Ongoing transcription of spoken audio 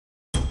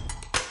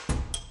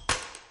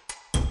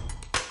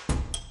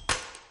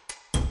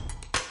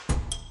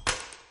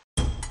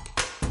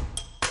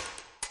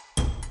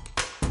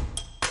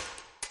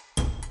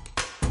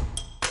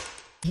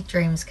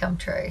Dreams come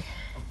true.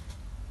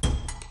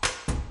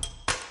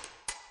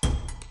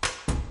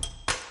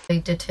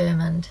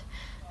 Determined.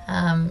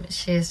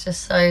 She is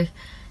just so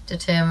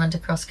determined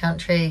across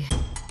country.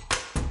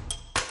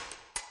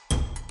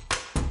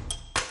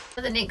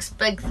 The next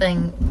big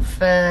thing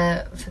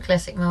for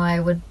Classic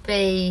Moe would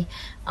be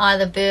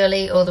either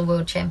Burleigh or the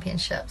World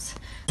Championships.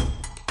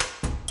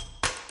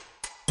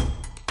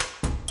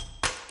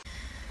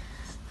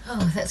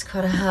 Oh, that's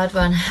quite a hard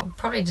one. I'm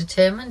probably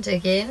determined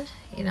again.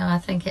 You know, I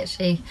think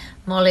actually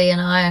Molly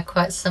and I are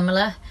quite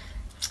similar.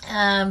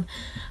 I'm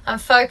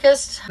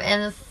focused.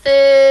 And the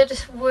third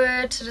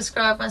word to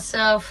describe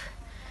myself,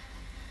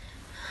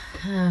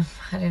 I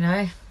don't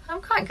know.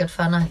 I'm quite good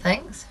fun, I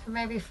think. So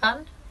maybe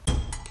fun.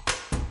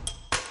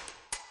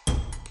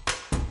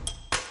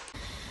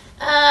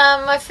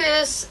 My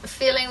first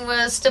feeling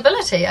was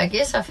stability, I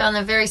guess. I found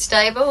them very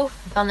stable.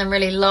 I found them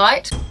really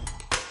light.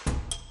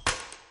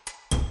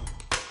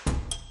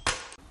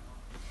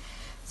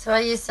 So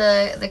I use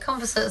the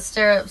composite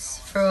stirrups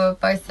for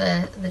both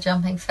the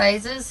jumping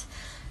phases.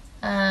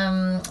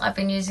 I've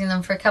been using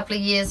them for a couple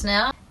of years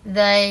now.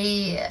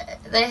 They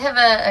have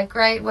a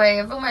great way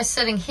of almost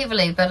sitting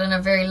heavily, but in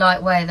a very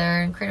light way.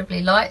 They're an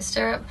incredibly light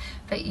stirrup,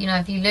 but you know,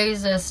 if you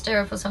lose a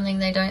stirrup or something,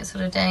 they don't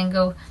sort of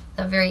dangle.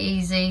 They're very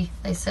easy.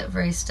 They sit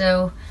very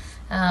still.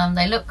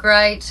 They look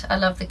great. I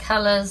love the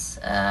colours.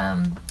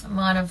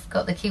 Mine have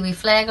got the Kiwi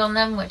flag on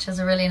them, which is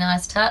a really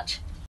nice touch.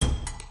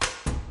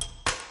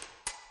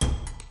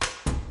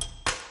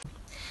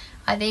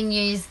 I then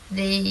use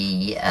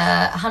the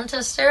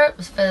hunter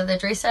stirrups for the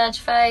dressage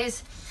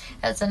phase.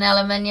 It's an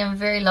aluminium,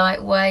 very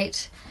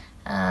lightweight,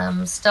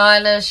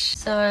 stylish.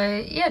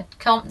 So yeah,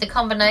 the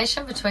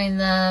combination between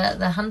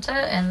the hunter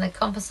and the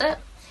composite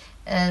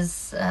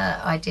is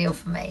ideal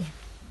for me.